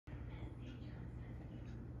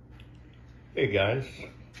Hey guys,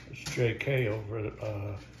 it's JK over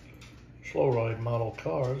at Slow Ride Model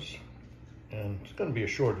Cars, and it's going to be a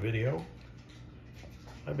short video.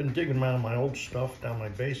 I've been digging around my old stuff down my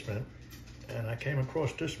basement, and I came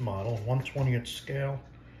across this model, 1/20th scale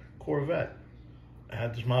Corvette. I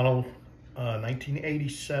had this model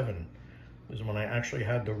 1987. This is when I actually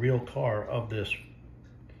had the real car of this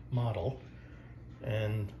model,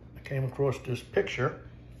 and I came across this picture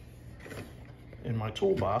in my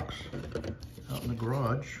toolbox out in the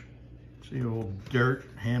garage. See old dirt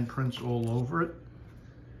handprints all over it,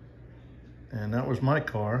 and that was my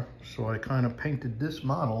car, so I kind of painted this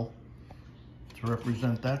model to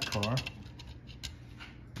represent that car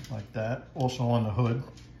like that. Also on the hood,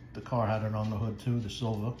 the car had it on the hood too, the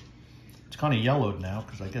silver. It's kind of yellowed now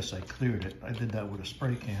because I guess I cleared it. I did that with a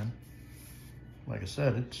spray can. Like I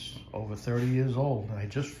said, it's over 30 years old. I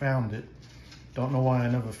just found it. Don't know why I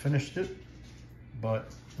never finished it, but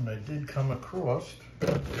when I did come across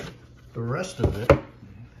the rest of it,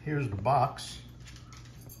 here's the box.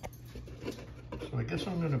 So I guess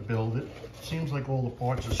I'm going to build it. Seems like all the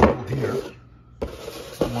parts are still here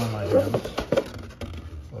on my hands.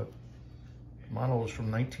 But the model was from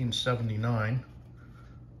 1979,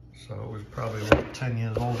 so it was probably like 10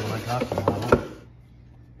 years old when I got the model.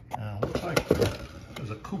 And it looks like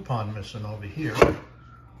there's a coupon missing over here.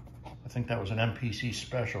 I think that was an MPC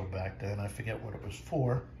special back then. I forget what it was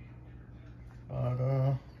for. But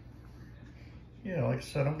yeah, like I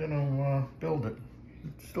said, I'm gonna build it.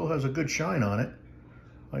 It still has a good shine on it.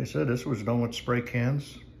 Like I said, this was done with spray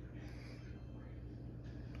cans.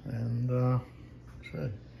 And like I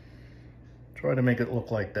said, try to make it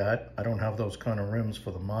look like that. I don't have those kind of rims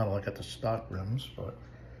for the model. I got the stock rims, but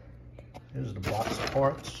here's the box of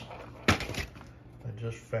parts I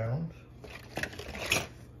just found.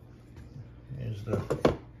 Here's the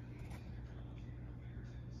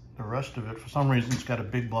rest of it. For some reason, it's got a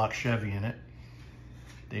big block Chevy in it.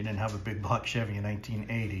 They didn't have a big block Chevy in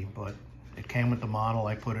 1980, but it came with the model.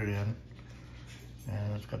 I put it in,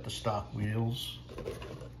 and it's got the stock wheels.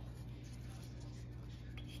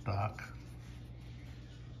 Stock.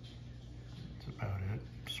 That's about it.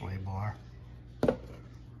 Sway bar.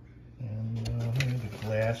 And here are the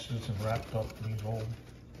glasses and wrapped up in these old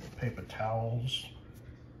paper towels.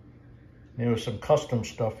 There was some custom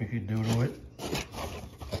stuff you could do to it. I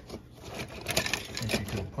think you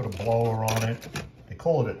could put a blower on it. They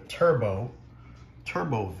call it a Turbo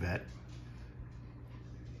Vette.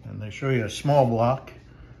 And they show you a small block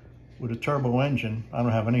with a turbo engine. I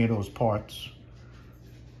don't have any of those parts.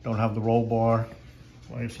 Don't have the roll bar.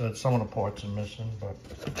 Like I said, some of the parts are missing, but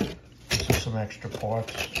this is some extra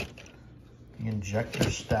parts. The injector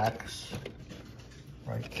stacks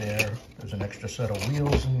right there. There's an extra set of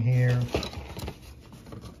wheels in here.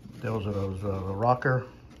 Those are those rocker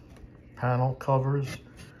panel covers.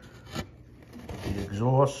 The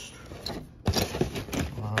exhaust.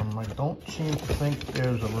 I don't seem to think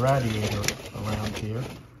there's a radiator around here.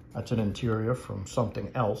 That's an interior from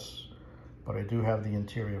something else, but I do have the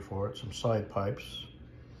interior for it, some side pipes.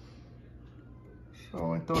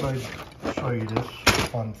 So I thought I'd show you this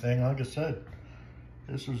fun thing. Like I said,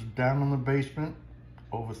 this was down in the basement,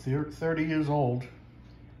 over 30 years old.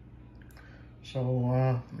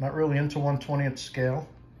 So not really into 1/20th scale,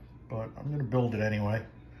 but I'm gonna build it anyway,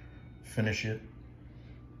 finish it.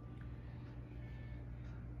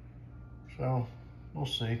 So we'll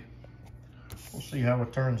see. We'll see how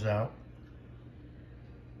it turns out.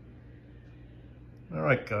 All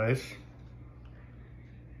right, guys.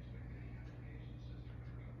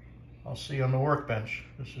 I'll see you on the workbench.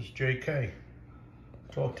 This is JK.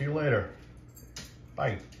 Talk to you later.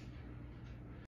 Bye.